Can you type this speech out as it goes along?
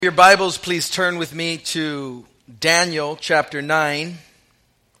Your Bibles, please turn with me to Daniel chapter 9.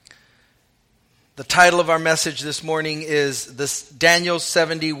 The title of our message this morning is Daniel's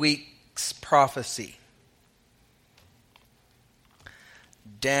 70 Weeks Prophecy.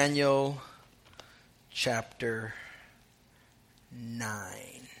 Daniel chapter 9.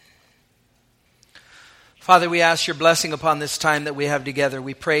 Father, we ask your blessing upon this time that we have together.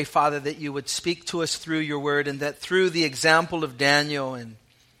 We pray, Father, that you would speak to us through your word, and that through the example of Daniel and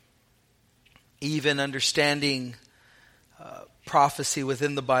even understanding prophecy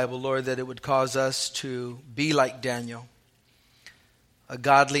within the Bible, Lord, that it would cause us to be like Daniel, a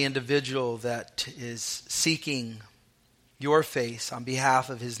godly individual that is seeking your face on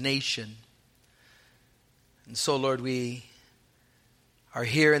behalf of his nation. And so, Lord, we are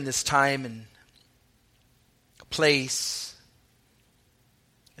here in this time and place,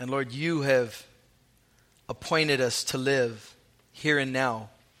 and Lord, you have appointed us to live here and now.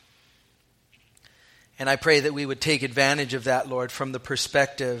 And I pray that we would take advantage of that, Lord, from the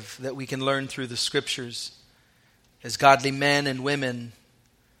perspective that we can learn through the Scriptures as godly men and women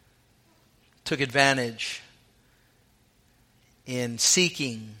took advantage in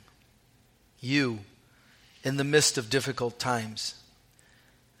seeking you in the midst of difficult times.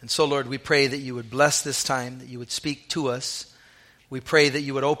 And so, Lord, we pray that you would bless this time, that you would speak to us. We pray that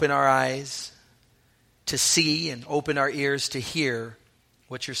you would open our eyes to see and open our ears to hear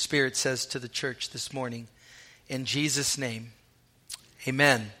what your Spirit says to the church this morning. In Jesus' name,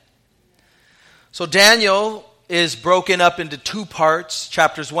 amen. So Daniel is broken up into two parts.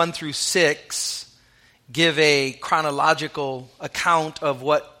 Chapters 1 through 6 give a chronological account of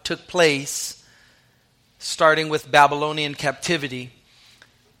what took place, starting with Babylonian captivity.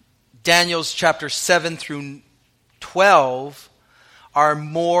 Daniel's chapters 7 through 12 are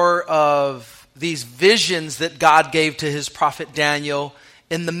more of these visions that God gave to his prophet Daniel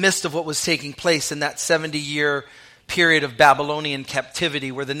in the midst of what was taking place in that 70-year period of Babylonian captivity,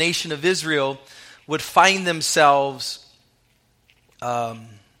 where the nation of Israel would find themselves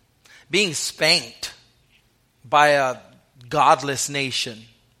being spanked by a godless nation.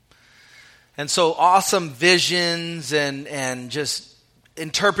 And so awesome visions and just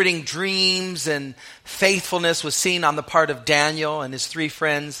interpreting dreams and faithfulness was seen on the part of Daniel and his three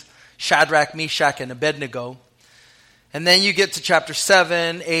friends, Shadrach, Meshach, and Abednego. And then you get to chapter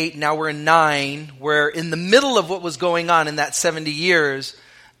 7, 8, now we're in 9, where in the middle of what was going on in that 70 years,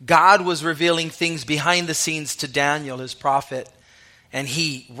 God was revealing things behind the scenes to Daniel, his prophet, and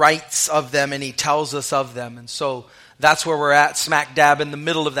he writes of them and he tells us of them. And so that's where we're at, smack dab in the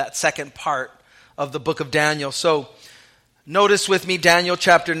middle of that second part of the book of Daniel. So notice with me Daniel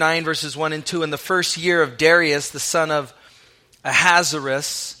chapter 9, verses 1 and 2. In the first year of Darius, the son of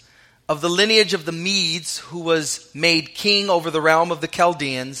Ahasuerus, of the lineage of the Medes, who was made king over the realm of the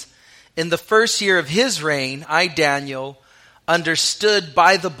Chaldeans, in the first year of his reign, I, Daniel, understood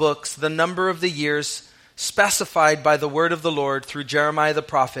by the books the number of the years specified by the word of the Lord through Jeremiah the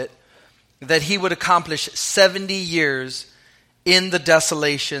prophet, that he would accomplish 70 years in the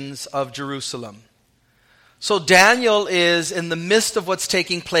desolations of Jerusalem. So Daniel is in the midst of what's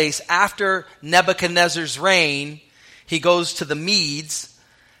taking place after Nebuchadnezzar's reign. He goes to the Medes,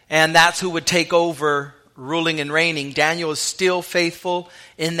 and that's who would take over ruling and reigning. Daniel is still faithful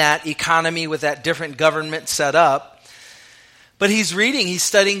in that economy with that different government set up. But he's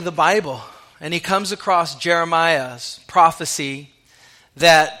studying the Bible, and he comes across Jeremiah's prophecy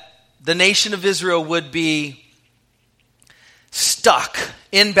that the nation of Israel would be stuck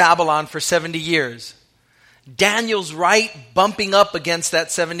in Babylon for 70 years. Daniel's right bumping up against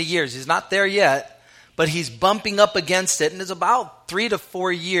that 70 years. He's not there yet, but he's bumping up against it, and it's about 3 to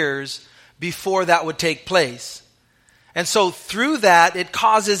 4 years before that would take place. And so through that, it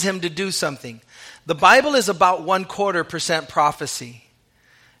causes him to do something. The Bible is about 0.25% prophecy.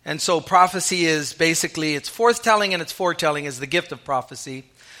 And so prophecy is basically, it's forthtelling and it's foretelling is the gift of prophecy.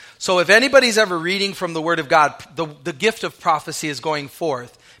 So if anybody's ever reading from the Word of God, the gift of prophecy is going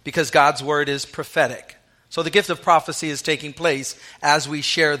forth because God's Word is prophetic. So the gift of prophecy is taking place as we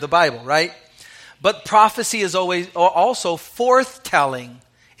share the Bible, right? But prophecy is always also forthtelling.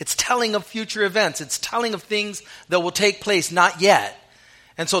 It's telling of future events. It's telling of things that will take place, not yet.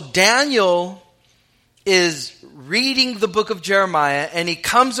 And so Daniel is reading the book of Jeremiah, and he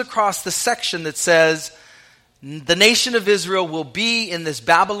comes across the section that says, the nation of Israel will be in this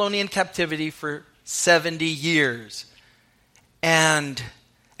Babylonian captivity for 70 years. And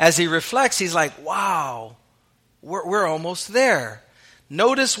as he reflects, he's like, wow, we're almost there.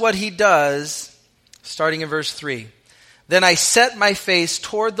 Notice what he does. Starting in verse 3. Then I set my face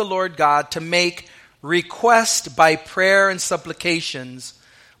toward the Lord God to make request by prayer and supplications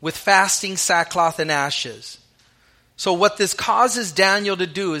with fasting, sackcloth, and ashes. So what this causes Daniel to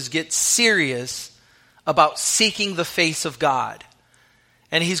do is get serious about seeking the face of God.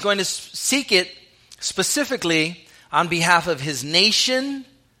 And he's going to seek it specifically on behalf of his nation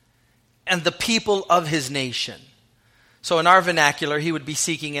and the people of his nation. So in our vernacular, he would be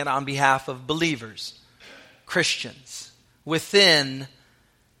seeking it on behalf of believers, Christians, within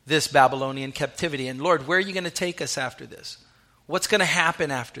this Babylonian captivity. And Lord, where are you going to take us after this? What's going to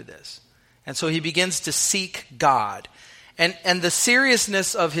happen after this? And so he begins to seek God. And the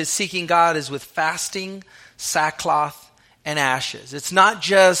seriousness of his seeking God is with fasting, sackcloth, and ashes. It's not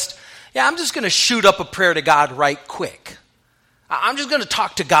just, I'm just going to shoot up a prayer to God right quick. I'm just going to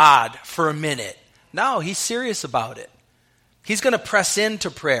talk to God for a minute. No, he's serious about it. He's going to press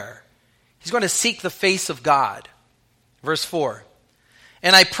into prayer. He's going to seek the face of God. Verse 4.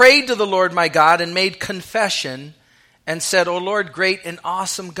 And I prayed to the Lord my God and made confession and said, O Lord, great and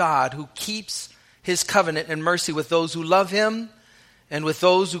awesome God, who keeps his covenant and mercy with those who love him and with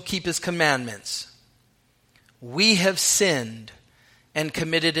those who keep his commandments. We have sinned and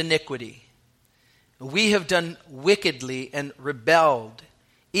committed iniquity. We have done wickedly and rebelled,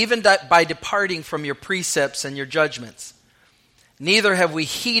 even by departing from your precepts and your judgments. Neither have we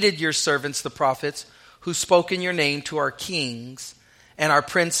heeded your servants, the prophets, who spoke in your name to our kings and our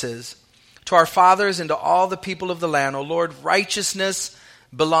princes, to our fathers and to all the people of the land. O Lord, righteousness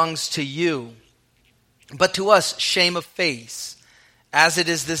belongs to you, but to us shame of face, as it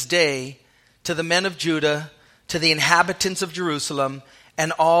is this day, to the men of Judah, to the inhabitants of Jerusalem,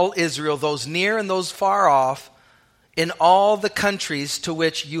 and all Israel, those near and those far off, in all the countries to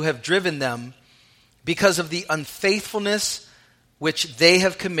which you have driven them, because of the unfaithfulness which they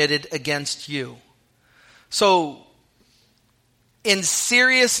have committed against you. So, in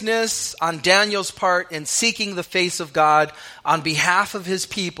seriousness on Daniel's part in seeking the face of God on behalf of his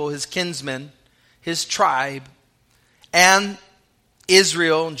people, his kinsmen, his tribe, and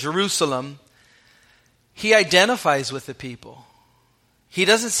Israel and Jerusalem, he identifies with the people. He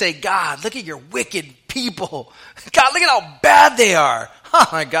doesn't say, God, look at your wicked people. God, look at how bad they are. Oh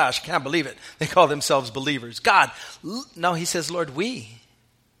my gosh, I can't believe it. They call themselves believers. God, no, he says, Lord, we.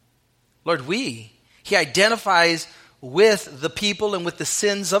 Lord, we. He identifies with the people and with the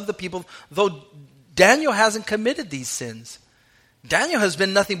sins of the people, though Daniel hasn't committed these sins. Daniel has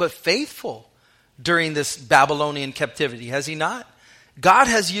been nothing but faithful during this Babylonian captivity, has he not? God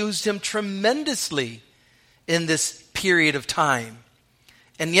has used him tremendously in this period of time.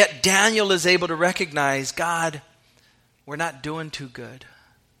 And yet Daniel is able to recognize, God, we're not doing too good.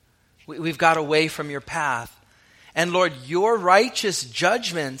 We've got away from your path. And Lord, your righteous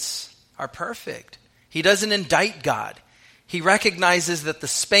judgments are perfect. He doesn't indict God. He recognizes that the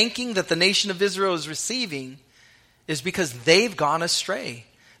spanking that the nation of Israel is receiving is because they've gone astray.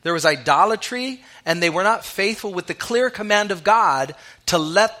 There was idolatry, and they were not faithful with the clear command of God to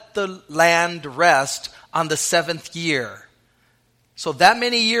let the land rest on the 7th year. So that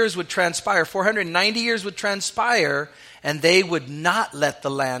many years would transpire, 490 years would transpire, and they would not let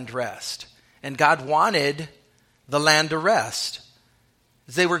the land rest. And God wanted the land to rest.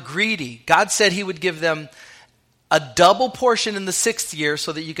 They were greedy. God said he would give them a double portion in the 6th year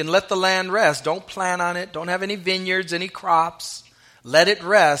so that you can let the land rest. Don't plan on it. Don't have any vineyards, any crops. Let it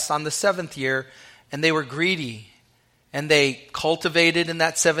rest on the 7th year. And they were greedy. And they cultivated in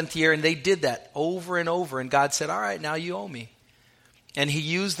that 7th year. And they did that over and over. And God said, all right, now you owe me. And he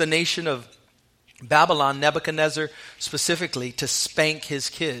used the nation of Babylon, Nebuchadnezzar specifically, to spank his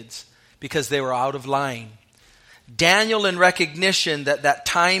kids because they were out of line. Daniel, in recognition that that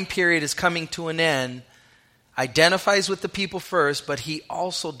time period is coming to an end, identifies with the people first, but he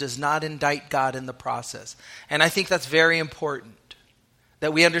also does not indict God in the process. And I think that's very important,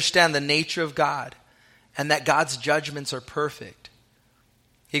 that we understand the nature of God and that God's judgments are perfect.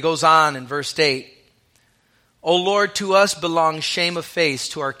 He goes on in verse 8, O Lord, to us belongs shame of face,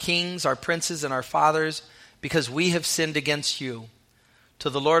 to our kings, our princes, and our fathers, because we have sinned against you. To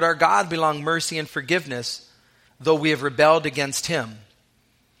the Lord our God belong mercy and forgiveness, though we have rebelled against him.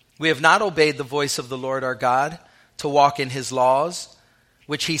 We have not obeyed the voice of the Lord our God to walk in his laws,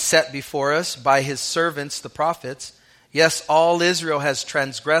 which he set before us by his servants, the prophets. Yes, all Israel has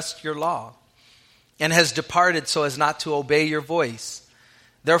transgressed your law and has departed so as not to obey your voice.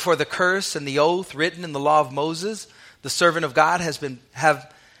 Therefore the curse and the oath written in the law of Moses, the servant of God,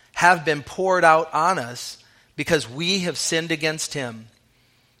 have been poured out on us because we have sinned against him.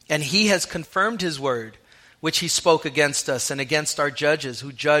 And he has confirmed his word, which he spoke against us and against our judges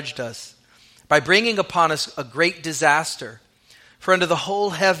who judged us, by bringing upon us a great disaster. For under the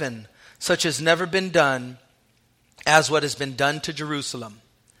whole heaven such has never been done as what has been done to Jerusalem.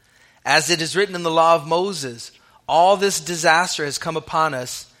 As it is written in the law of Moses, all this disaster has come upon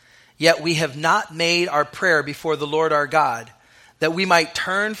us, yet we have not made our prayer before the Lord our God, that we might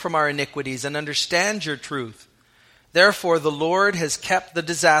turn from our iniquities and understand your truth. Therefore the Lord has kept the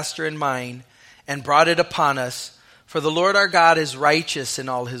disaster in mind and brought it upon us, for the Lord our God is righteous in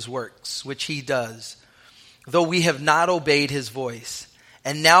all his works, which he does, though we have not obeyed his voice.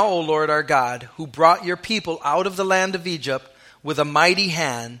 And now, O Lord our God, who brought your people out of the land of Egypt with a mighty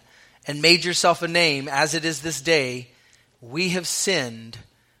hand and made yourself a name, as it is this day, we have sinned,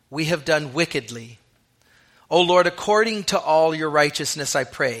 we have done wickedly. O Lord, according to all your righteousness, I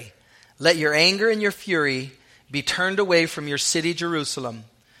pray, let your anger and your fury be turned away from your city Jerusalem,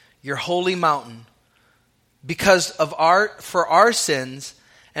 your holy mountain, for our sins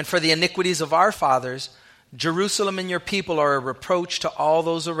and for the iniquities of our fathers. Jerusalem and your people are a reproach to all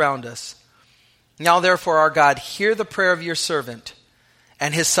those around us. Now therefore, our God, hear the prayer of your servant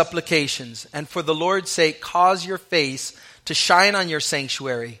and his supplications, and for the Lord's sake cause your face to shine on your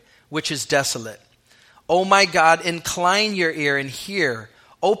sanctuary, which is desolate. O my God, incline your ear and hear.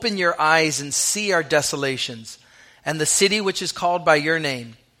 Open your eyes and see our desolations, and the city which is called by your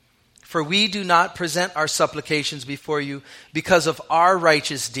name. For we do not present our supplications before you because of our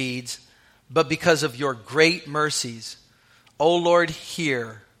righteous deeds, but because of your great mercies. O Lord,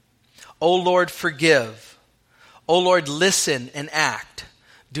 hear. O Lord, forgive. O Lord, listen and act.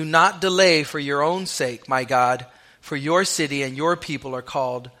 Do not delay for your own sake, my God, for your city and your people are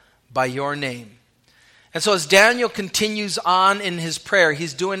called by your name. And so as Daniel continues on in his prayer,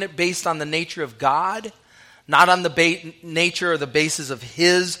 he's doing it based on the nature of God, not on the nature or the basis of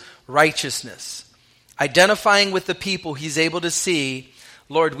his righteousness. Identifying with the people, he's able to see,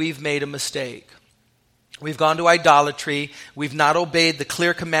 Lord, we've made a mistake. We've gone to idolatry. We've not obeyed the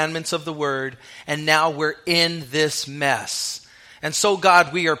clear commandments of the word. And now we're in this mess. And so,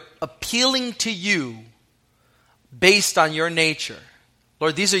 God, we are appealing to you based on your nature.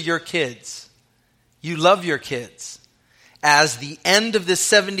 Lord, these are your kids. You love your kids. As the end of this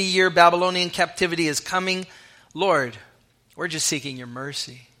 70-year Babylonian captivity is coming, Lord, we're just seeking your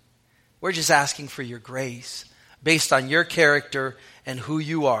mercy. We're just asking for your grace based on your character and who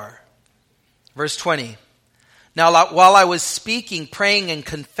you are. Verse 20. Now, while I was speaking, praying, and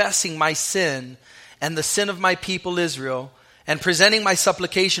confessing my sin and the sin of my people Israel, and presenting my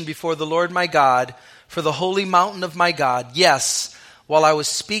supplication before the Lord my God for the holy mountain of my God, yes, while I was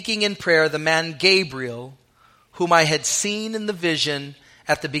speaking in prayer, the man Gabriel, whom I had seen in the vision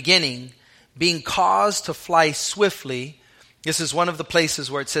at the beginning, being caused to fly swiftly, this is one of the places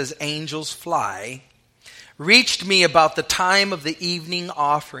where it says angels fly, reached me about the time of the evening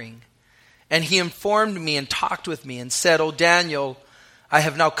offering. And he informed me and talked with me and said, O Daniel, I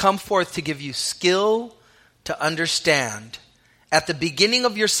have now come forth to give you skill to understand. At the beginning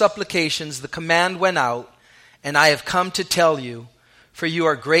of your supplications, the command went out, and I have come to tell you, for you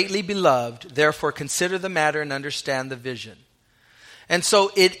are greatly beloved. Therefore, consider the matter and understand the vision. And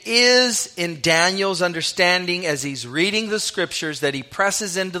so it is in Daniel's understanding as he's reading the scriptures that he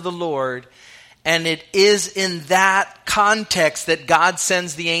presses into the Lord. And it is in that context that God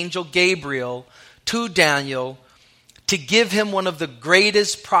sends the angel Gabriel to Daniel to give him one of the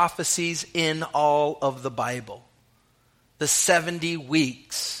greatest prophecies in all of the Bible. The 70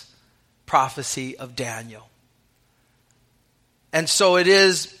 weeks prophecy of Daniel. And so it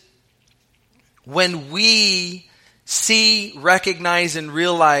is when we see, recognize, and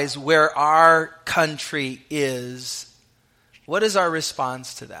realize where our country is, what is our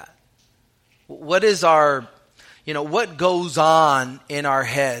response to that? What is our, what goes on in our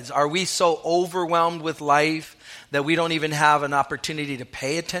heads? Are we so overwhelmed with life that we don't even have an opportunity to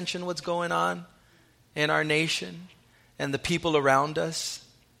pay attention to what's going on in our nation and the people around us?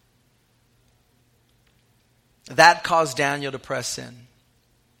 That caused Daniel to press in.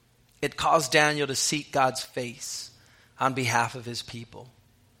 It caused Daniel to seek God's face on behalf of his people.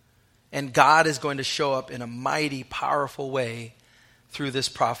 And God is going to show up in a mighty, powerful way through this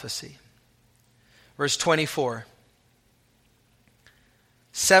prophecy. Verse 24.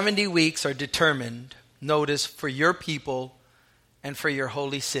 70 weeks are determined, notice, for your people and for your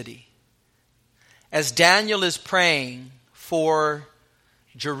holy city. As Daniel is praying for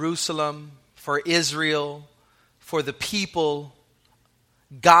Jerusalem, for Israel, for the people,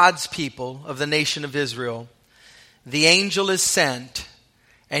 God's people of the nation of Israel, the angel is sent,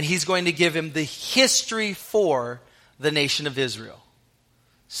 and he's going to give him the history for the nation of Israel.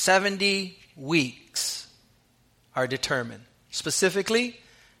 70 weeks are determined, specifically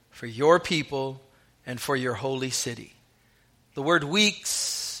for your people and for your holy city. The word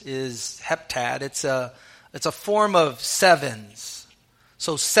weeks is heptad. It's a form of sevens.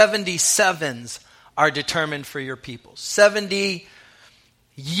 So 77s are determined for your people. 70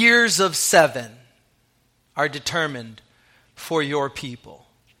 years of 7 are determined for your people.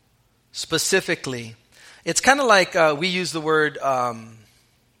 Specifically, it's kind of like we use the word a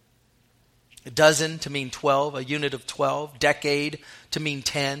dozen to mean 12, a unit of 12, decade to mean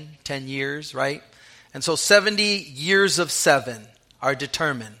 10 years, right? And so 70 years of 7 are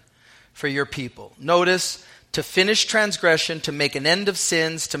determined for your people. Notice, to finish transgression, to make an end of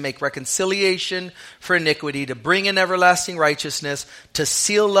sins, to make reconciliation for iniquity, to bring in everlasting righteousness, to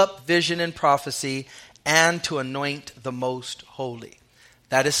seal up vision and prophecy, and to anoint the most holy.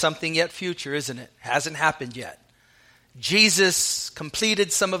 That is something yet future, isn't it? Hasn't happened yet. Jesus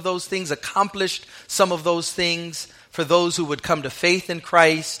completed some of those things, accomplished some of those things for those who would come to faith in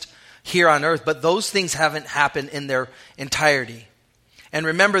Christ here on earth, but those things haven't happened in their entirety. And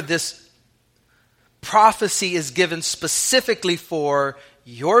remember, this prophecy is given specifically for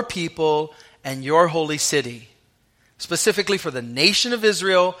your people and your holy city. Specifically for the nation of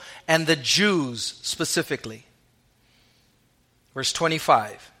Israel and the Jews specifically. Verse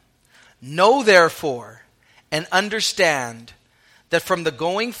 25. Know therefore and understand that from the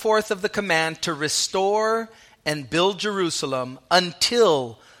going forth of the command to restore and build Jerusalem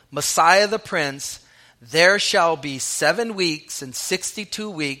until Messiah the Prince, there shall be 7 weeks and 62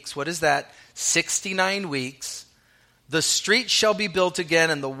 weeks. What is that? 69 weeks. The street shall be built again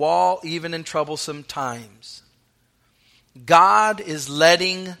and the wall even in troublesome times. God is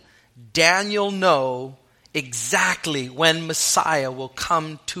letting Daniel know exactly when Messiah will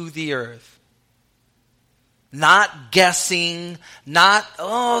come to the earth. Not guessing, not,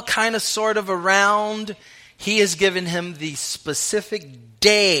 kind of sort of around. He has given him the specific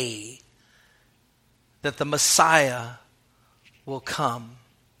day that the Messiah will come.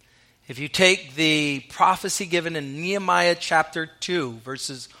 If you take the prophecy given in Nehemiah chapter 2,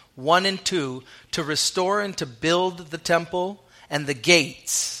 verses 1 and 2, to restore and to build the temple and the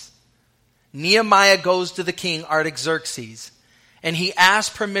gates, Nehemiah goes to the king Artaxerxes, and he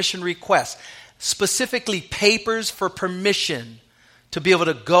asks permission requests, specifically papers for permission to be able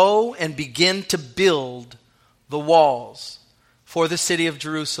to go and begin to build the walls for the city of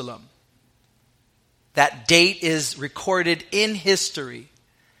Jerusalem. That date is recorded in history.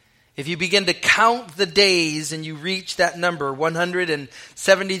 If you begin to count the days and you reach that number,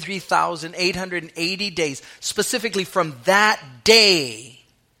 173,880 days, specifically from that day,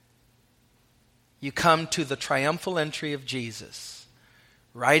 you come to the triumphal entry of Jesus,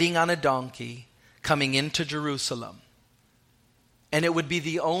 riding on a donkey, coming into Jerusalem. And it would be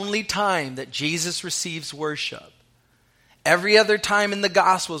the only time that Jesus receives worship. Every other time in the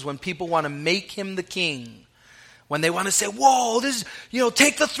Gospels when people want to make him the king, when they want to say, whoa, this,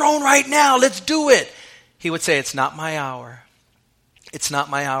 take the throne right now, let's do it. He would say, it's not my hour. It's not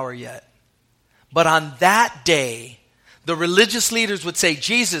my hour yet. But on that day, the religious leaders would say,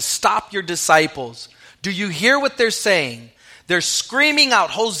 Jesus, stop your disciples. Do you hear what they're saying? They're screaming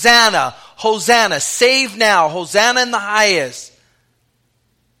out, Hosanna, Hosanna, save now, Hosanna in the highest.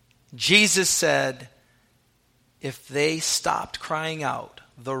 Jesus said, if they stopped crying out,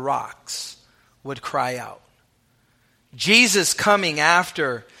 the rocks would cry out. Jesus coming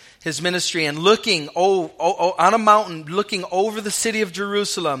after his ministry and looking on a mountain, looking over the city of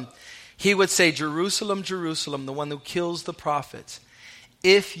Jerusalem, he would say, Jerusalem, Jerusalem, the one who kills the prophets,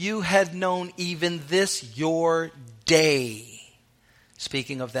 if you had known even this your day,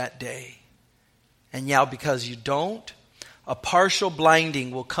 speaking of that day, and now because you don't, a partial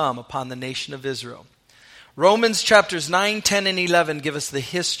blinding will come upon the nation of Israel. Romans chapters 9, 10, and 11 give us the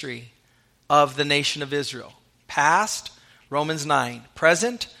history of the nation of Israel. Past, Romans 9.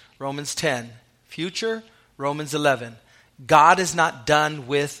 Present, Romans 10. Future, Romans 11. God is not done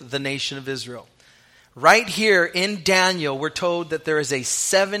with the nation of Israel. Right here in Daniel, we're told that there is a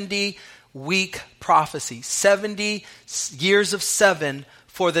 70-week prophecy. 70 years of 7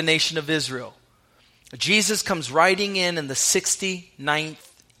 for the nation of Israel. Jesus comes riding in the 69th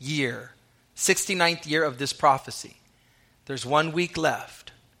year. 69th year of this prophecy. There's 1 week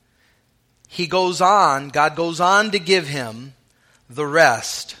left. He goes on, God goes on to give him the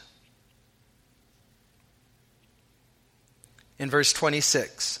rest. In verse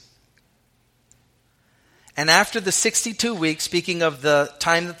 26. And after the 62 weeks, speaking of the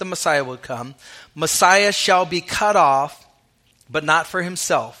time that the Messiah would come, Messiah shall be cut off, but not for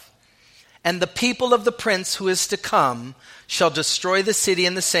himself. And the people of the prince who is to come shall destroy the city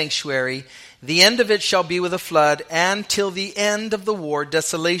and the sanctuary. The end of it shall be with a flood, and till the end of the war,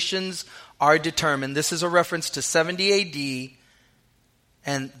 desolations are determined. This is a reference to 70 AD,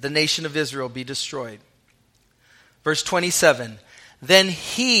 and the nation of Israel be destroyed. Verse 27, Then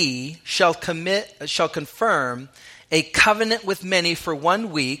he shall confirm a covenant with many for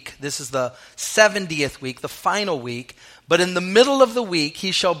 1 week. This is the 70th week, the final week. But in the middle of the week,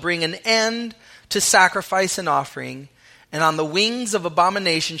 he shall bring an end to sacrifice and offering. And on the wings of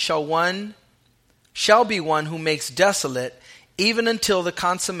abomination shall be one who makes desolate, even until the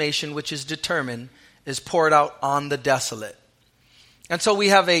consummation which is determined is poured out on the desolate. And so we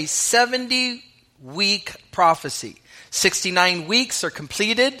have a 70-week prophecy. 69 weeks are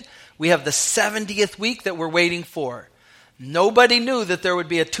completed. We have the 70th week that we're waiting for. Nobody knew that there would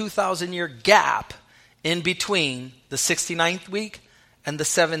be a 2,000-year gap in between the 69th week and the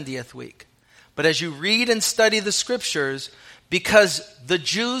 70th week. But as you read and study the scriptures, because the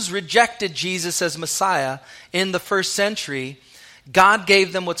Jews rejected Jesus as Messiah in the first century, God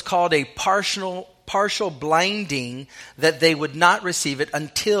gave them what's called a partial blinding, that they would not receive it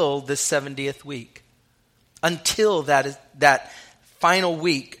until the 70th week. Until that final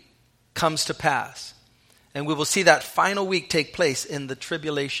week comes to pass. And we will see that final week take place in the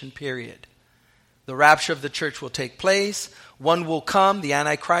tribulation period. The rapture of the church will take place. One will come, the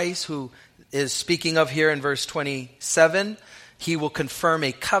Antichrist, who is speaking of here in verse 27. He will confirm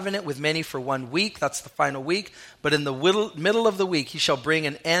a covenant with many for 1 week. That's the final week. But in the middle of the week, he shall bring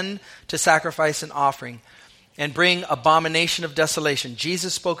an end to sacrifice and offering and bring abomination of desolation.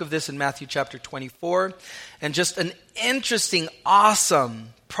 Jesus spoke of this in Matthew chapter 24. And just an interesting, awesome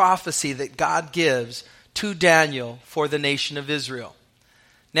prophecy that God gives to Daniel for the nation of Israel.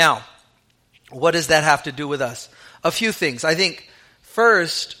 Now, what does that have to do with us? A few things. I think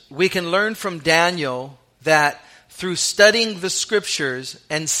first, we can learn from Daniel that through studying the scriptures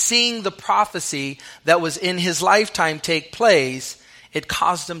and seeing the prophecy that was in his lifetime take place, it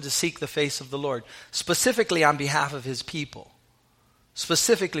caused him to seek the face of the Lord, specifically on behalf of his people,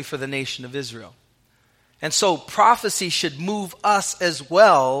 specifically for the nation of Israel. And so prophecy should move us as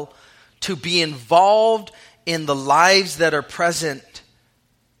well to be involved in the lives that are present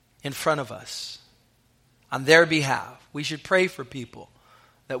in front of us on their behalf. We should pray for people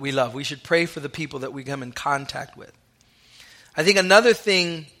that we love. We should pray for the people that we come in contact with. I think another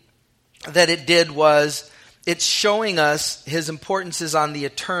thing that it did was it's showing us his importance is on the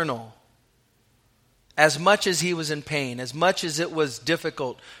eternal. As much as he was in pain, as much as it was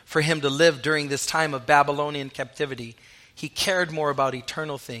difficult for him to live during this time of Babylonian captivity, he cared more about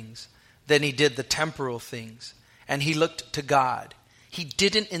eternal things than he did the temporal things. And he looked to God. He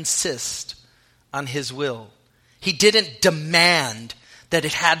didn't insist on his will. He didn't demand that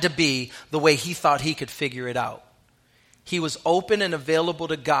it had to be the way he thought he could figure it out. He was open and available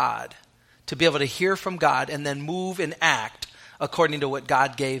to God to be able to hear from God and then move and act according to what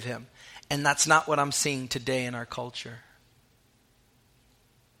God gave him. And that's not what I'm seeing today in our culture.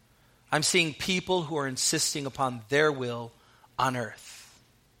 I'm seeing people who are insisting upon their will on earth.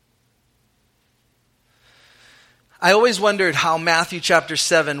 I always wondered how Matthew chapter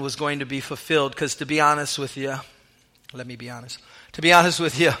 7 was going to be fulfilled, because to be honest with you, let me be honest. To be honest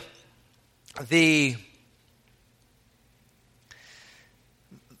with you, the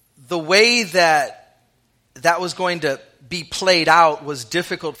way that was going to be played out was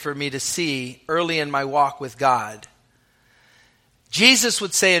difficult for me to see early in my walk with God. Jesus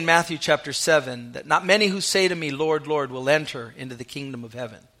would say in Matthew chapter 7 that not many who say to me, Lord, Lord, will enter into the kingdom of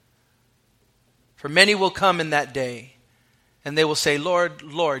heaven. For many will come in that day, and they will say, Lord,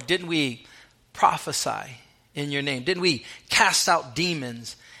 Lord, didn't we prophesy in your name? Didn't we cast out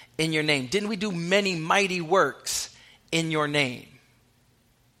demons in your name? Didn't we do many mighty works in your name?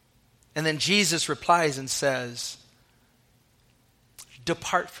 And then Jesus replies and says,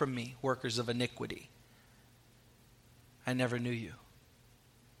 depart from me, workers of iniquity. I never knew you.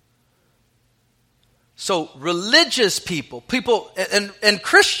 So religious people and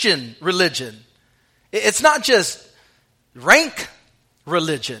Christian religion, it's not just rank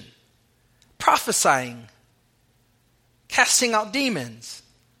religion, prophesying, casting out demons,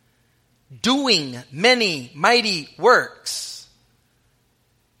 doing many mighty works.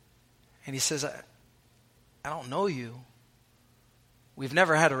 And he says, I don't know you. We've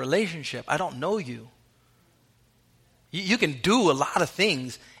never had a relationship. I don't know you. You can do a lot of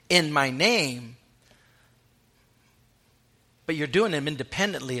things in my name, but you're doing them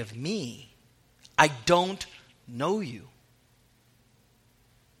independently of me. I don't know you.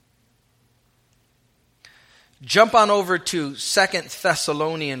 Jump on over to 2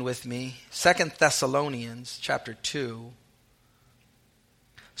 Thessalonians with me. 2 Thessalonians chapter 2.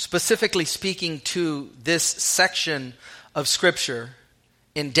 Specifically speaking to this section of Scripture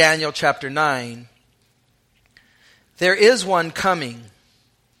in Daniel chapter 9. There is one coming,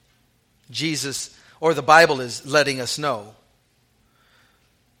 Jesus, or the Bible is letting us know,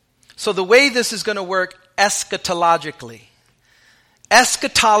 So the way this is going to work eschatologically.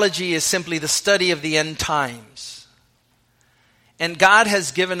 Eschatology is simply the study of the end times. And God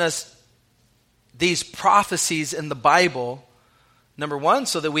has given us these prophecies in the Bible, number one,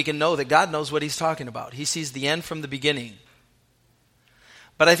 so that we can know that God knows what he's talking about. He sees the end from the beginning.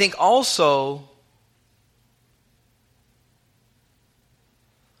 But I think also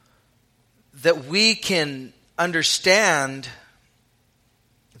that we can understand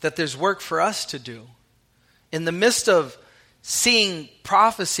that there's work for us to do. In the midst of seeing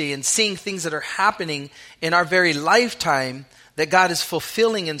prophecy and seeing things that are happening in our very lifetime that God is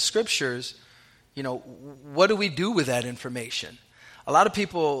fulfilling in scriptures, what do we do with that information? A lot of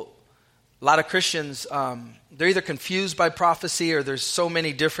people, a lot of Christians, they're either confused by prophecy or there's so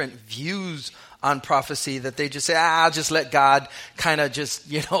many different views on prophecy that they just say, I'll just let God kind of just,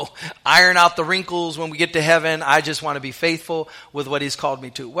 iron out the wrinkles when we get to heaven. I just want to be faithful with what he's called me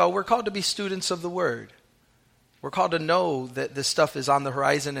to. Well, we're called to be students of the word. We're called to know that this stuff is on the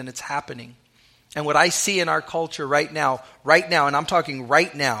horizon and it's happening. And what I see in our culture right now, and I'm talking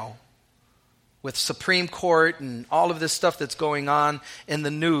right now, with Supreme Court and all of this stuff that's going on in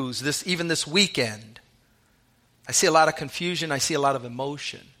the news, even this weekend, I see a lot of confusion, I see a lot of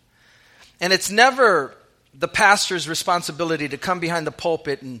emotion. And it's never the pastor's responsibility to come behind the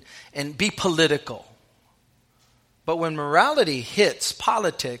pulpit and be political. But when morality hits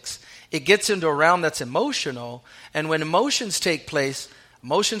politics, it gets into a realm that's emotional. And when emotions take place,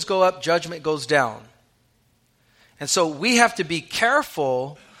 emotions go up, judgment goes down. And so we have to be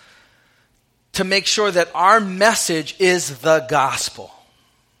careful to make sure that our message is the gospel.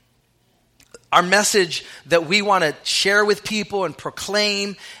 Our message that we want to share with people and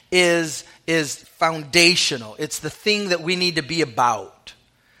proclaim is foundational. It's the thing that we need to be about.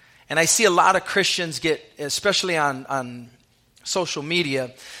 And I see a lot of Christians get, especially on social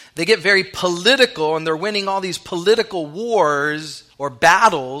media, they get very political and they're winning all these political wars or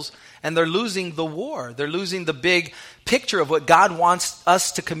battles, and they're losing the war. They're losing the big picture of what God wants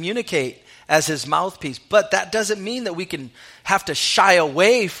us to communicate as his mouthpiece. But that doesn't mean that we can have to shy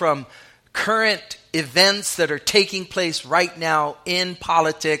away from current events that are taking place right now in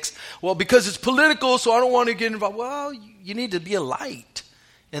politics. Well, because it's political, so I don't want to get involved. Well, you need to be a light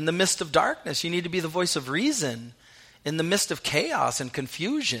in the midst of darkness. You need to be the voice of reason in the midst of chaos and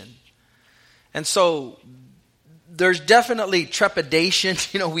confusion. And so there's definitely trepidation.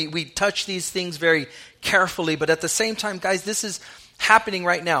 We touch these things very carefully, but at the same time, guys, this is happening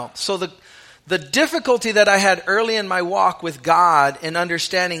right now. So the difficulty that I had early in my walk with God in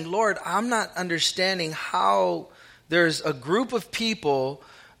understanding, Lord, I'm not understanding how there's a group of people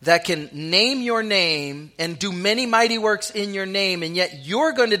that can name your name and do many mighty works in your name, and yet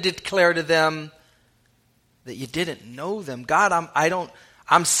you're going to declare to them that you didn't know them. God,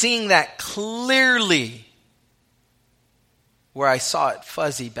 I'm seeing that clearly where I saw it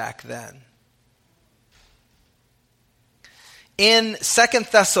fuzzy back then. In 2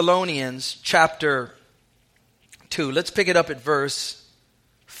 Thessalonians chapter 2, let's pick it up at verse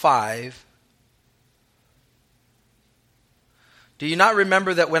 5. Do you not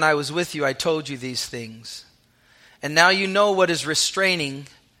remember that when I was with you, I told you these things? And now you know what is restraining,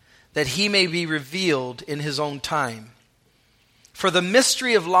 that he may be revealed in his own time. For the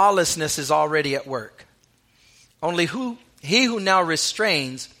mystery of lawlessness is already at work. Only he who now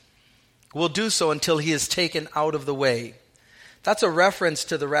restrains will do so until he is taken out of the way. That's a reference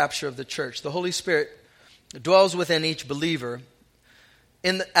to the rapture of the church. The Holy Spirit dwells within each believer.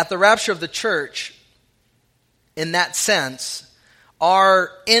 At the rapture of the church, in that sense, our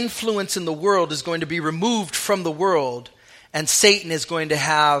influence in the world is going to be removed from the world, and Satan is going to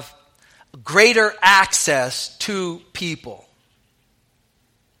have greater access to people.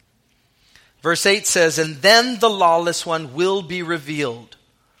 Verse 8 says, and then the lawless one will be revealed,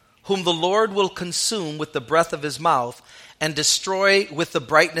 whom the Lord will consume with the breath of his mouth and destroy with the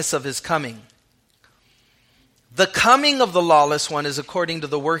brightness of his coming. The coming of the lawless one is according to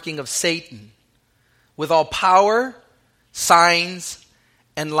the working of Satan, with all power, signs,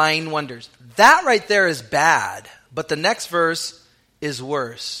 and lying wonders. That right there is bad, but the next verse is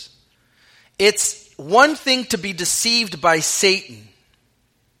worse. It's one thing to be deceived by Satan.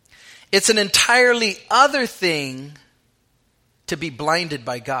 It's an entirely other thing to be blinded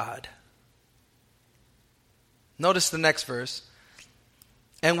by God. Notice the next verse.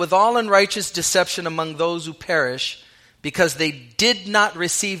 And with all unrighteous deception among those who perish, because they did not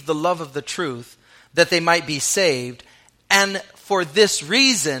receive the love of the truth, that they might be saved. And for this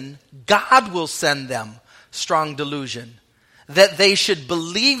reason, God will send them strong delusion, that they should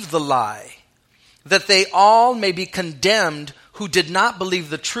believe the lie, that they all may be condemned who did not believe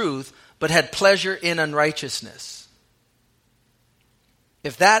the truth, but had pleasure in unrighteousness.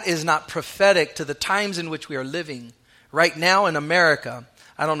 If that is not prophetic to the times in which we are living right now in America,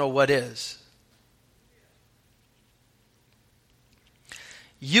 I don't know what is.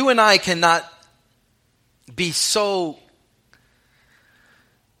 You and I cannot be so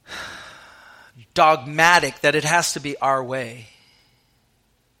dogmatic that it has to be our way.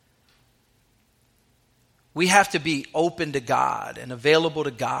 We have to be open to God and available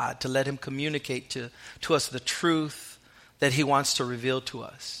to God to let Him communicate to us the truth that He wants to reveal to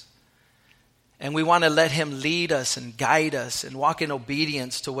us. And we want to let Him lead us and guide us and walk in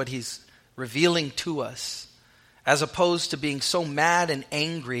obedience to what He's revealing to us, as opposed to being so mad and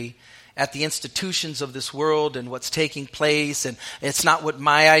angry at the institutions of this world and what's taking place, and it's not what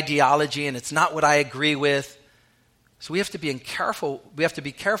my ideology and it's not what I agree with. So we have to be careful. We have to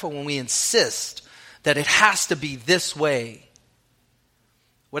be careful when we insist that it has to be this way.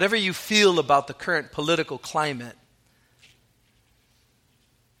 Whatever you feel about the current political climate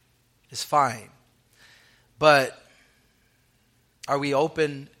is fine. But are we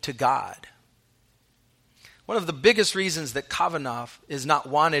open to God? One of the biggest reasons that Kavanaugh is not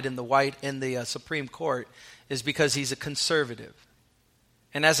wanted in the Supreme Court is because he's a conservative.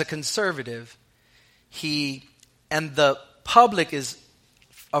 And as a conservative, the public is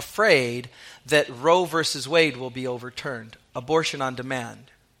afraid that Roe versus Wade will be overturned, abortion on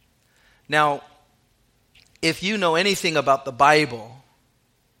demand. Now, if you know anything about the Bible,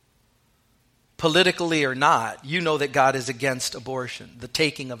 politically or not, you know that God is against abortion, the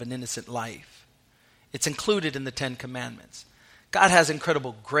taking of an innocent life. It's included in the 10 Commandments. God has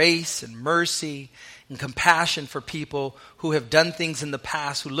incredible grace and mercy and compassion for people who have done things in the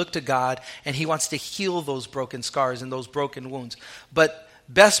past, who look to God, and He wants to heal those broken scars and those broken wounds. But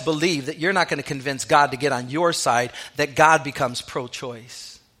best believe that you're not going to convince God to get on your side, that God becomes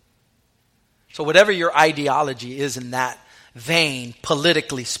pro-choice. So whatever your ideology is in that vein,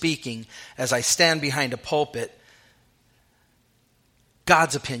 politically speaking, as I stand behind a pulpit,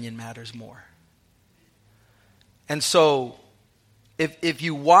 God's opinion matters more. And so, if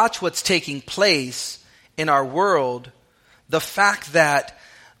you watch what's taking place in our world, the fact that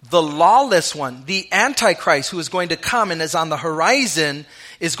the lawless one, the Antichrist who is going to come and is on the horizon,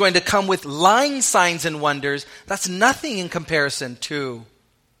 is going to come with lying signs and wonders, that's nothing in comparison to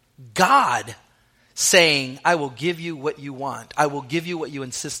God saying, I will give you what you want. I will give you what you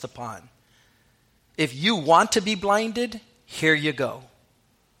insist upon. If you want to be blinded, here you go.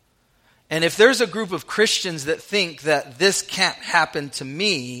 And if there's a group of Christians that think that this can't happen to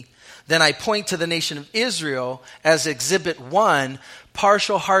me, then I point to the nation of Israel as exhibit 1.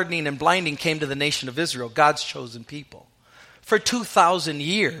 Partial hardening and blinding came to the nation of Israel, God's chosen people, for 2,000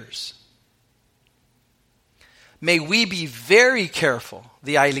 years. May we be very careful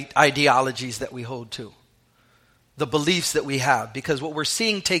the ideologies that we hold to, the beliefs that we have, because what we're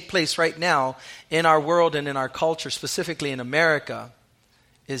seeing take place right now in our world and in our culture, specifically in America,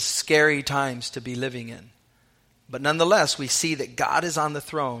 is scary times to be living in. But nonetheless, we see that God is on the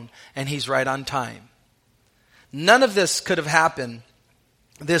throne and He's right on time. None of this could have happened,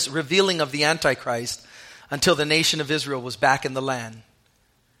 this revealing of the Antichrist, until the nation of Israel was back in the land.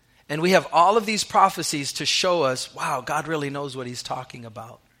 And we have all of these prophecies to show us, wow, God really knows what He's talking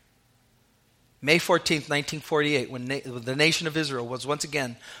about. May 14th, 1948, when the nation of Israel was once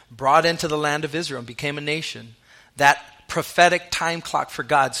again brought into the land of Israel and became a nation, that prophetic time clock for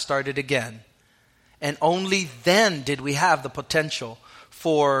God started again. And only then did we have the potential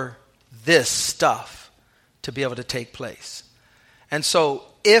for this stuff to be able to take place. And so,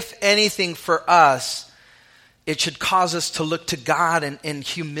 if anything for us, it should cause us to look to God in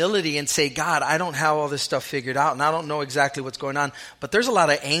humility and say, God, I don't have all this stuff figured out and I don't know exactly what's going on, but there's a lot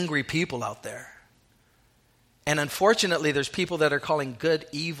of angry people out there. And unfortunately, there's people that are calling good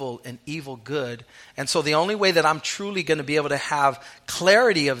evil and evil good. And so the only way that I'm truly going to be able to have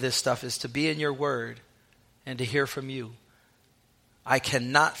clarity of this stuff is to be in your word and to hear from you. I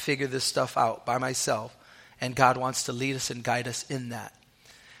cannot figure this stuff out by myself. And God wants to lead us and guide us in that.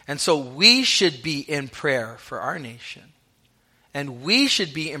 And so we should be in prayer for our nation. And we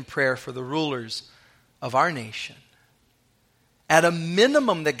should be in prayer for the rulers of our nation. At a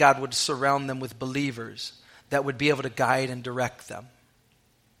minimum, that God would surround them with believers that would be able to guide and direct them.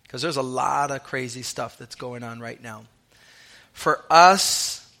 Because there's a lot of crazy stuff that's going on right now. For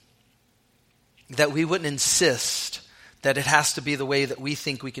us, that we wouldn't insist that it has to be the way that we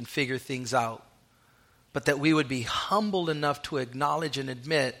think we can figure things out, but that we would be humble enough to acknowledge and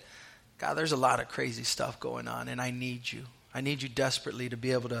admit, God, there's a lot of crazy stuff going on, and I need you. I need you desperately to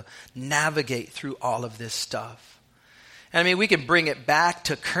be able to navigate through all of this stuff. And I mean, we can bring it back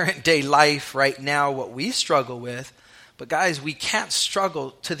to current day life right now, what we struggle with. But guys, we can't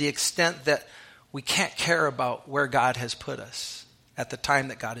struggle to the extent that we can't care about where God has put us at the time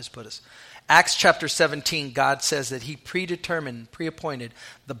that God has put us. Acts chapter 17, God says that he predetermined, preappointed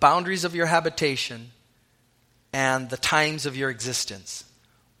the boundaries of your habitation and the times of your existence,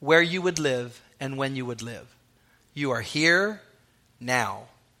 where you would live and when you would live. You are here now.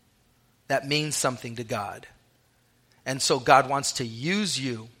 That means something to God. And so God wants to use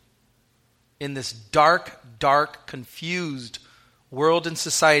you in this dark, confused world and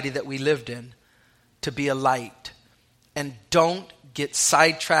society that we lived in to be a light. And don't get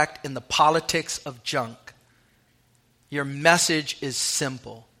sidetracked in the politics of junk. Your message is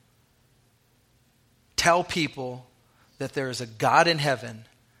simple. Tell people that there is a God in heaven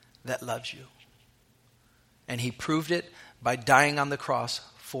that loves you. And he proved it by dying on the cross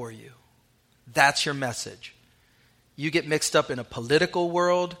for you. That's your message. You get mixed up in a political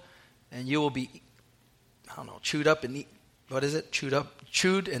world and you will be, chewed up and what is it?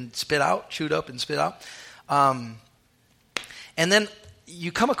 Chewed and spit out, chewed up and spit out. And then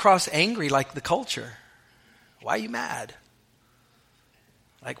you come across angry like the culture. Why are you mad?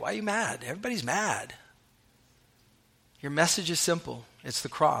 Like, why are you mad? Everybody's mad. Your message is simple. It's the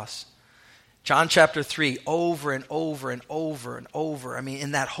cross. John chapter 3, over and over and over and over. I mean,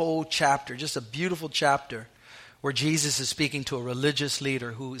 in that whole chapter, just a beautiful chapter where Jesus is speaking to a religious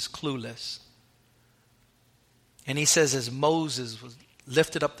leader who is clueless. And he says, as Moses was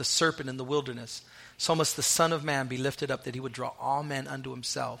lifted up the serpent in the wilderness, so must the Son of Man be lifted up that he would draw all men unto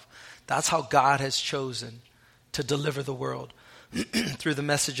himself. That's how God has chosen to deliver the world through the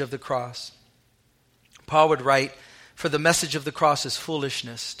message of the cross. Paul would write, for the message of the cross is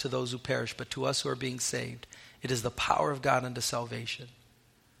foolishness to those who perish, but to us who are being saved, it is the power of God unto salvation.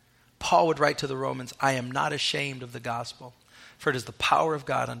 Paul would write to the Romans, I am not ashamed of the gospel, for it is the power of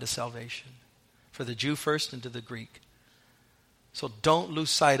God unto salvation, for the Jew first and to the Greek. So don't lose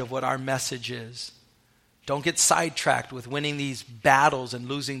sight of what our message is. Don't get sidetracked with winning these battles and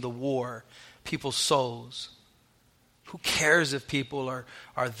losing the war, people's souls. Who cares if people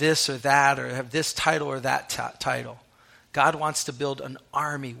are this or that or have this title or that title? God wants to build an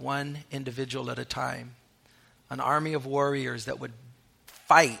army, one individual at a time. An army of warriors that would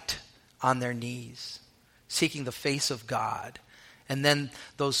fight on their knees, seeking the face of God. And then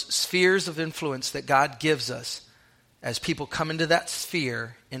those spheres of influence that God gives us, as people come into that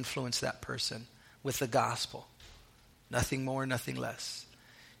sphere, influence that person with the gospel. Nothing more, nothing less.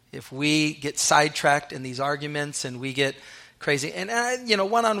 If we get sidetracked in these arguments and we get crazy, and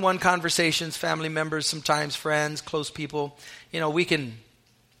one-on-one conversations, family members, sometimes friends, close people, we can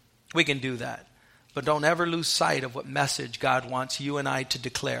do that. But don't ever lose sight of what message God wants you and I to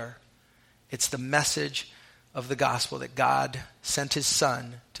declare. It's the message of the gospel that God sent his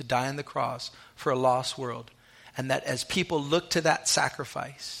Son to die on the cross for a lost world. And that as people look to that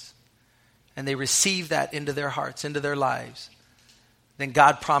sacrifice and they receive that into their hearts, into their lives, then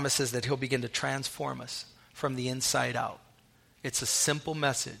God promises that he'll begin to transform us from the inside out. It's a simple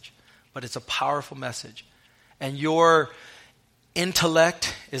message, but it's a powerful message. And your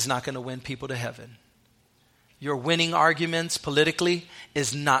intellect is not going to win people to heaven. Your winning arguments politically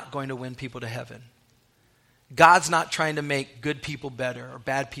is not going to win people to heaven. God's not trying to make good people better or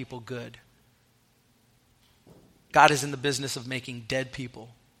bad people good. God is in the business of making dead people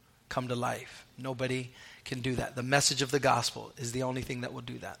come to life. Nobody can do that. The message of the gospel is the only thing that will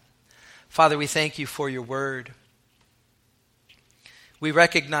do that. Father, we thank you for your word. We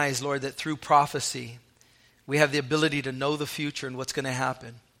recognize, Lord, that through prophecy, we have the ability to know the future and what's going to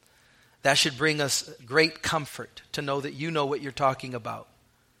happen. That should bring us great comfort to know that you know what you're talking about.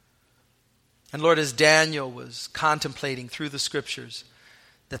 And Lord, as Daniel was contemplating through the scriptures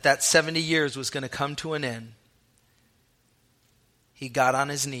that 70 years was going to come to an end, he got on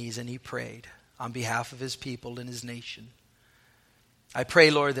his knees and he prayed on behalf of his people and his nation. I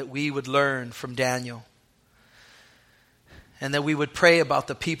pray, Lord, that we would learn from Daniel and that we would pray about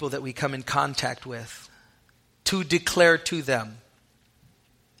the people that we come in contact with to declare to them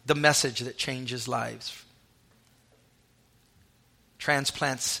the message that changes lives,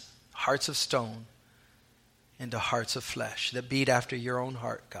 transplants hearts of stone into hearts of flesh that beat after your own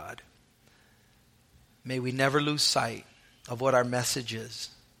heart, God. May we never lose sight of what our message is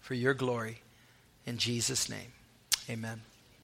for your glory. In Jesus' name, amen.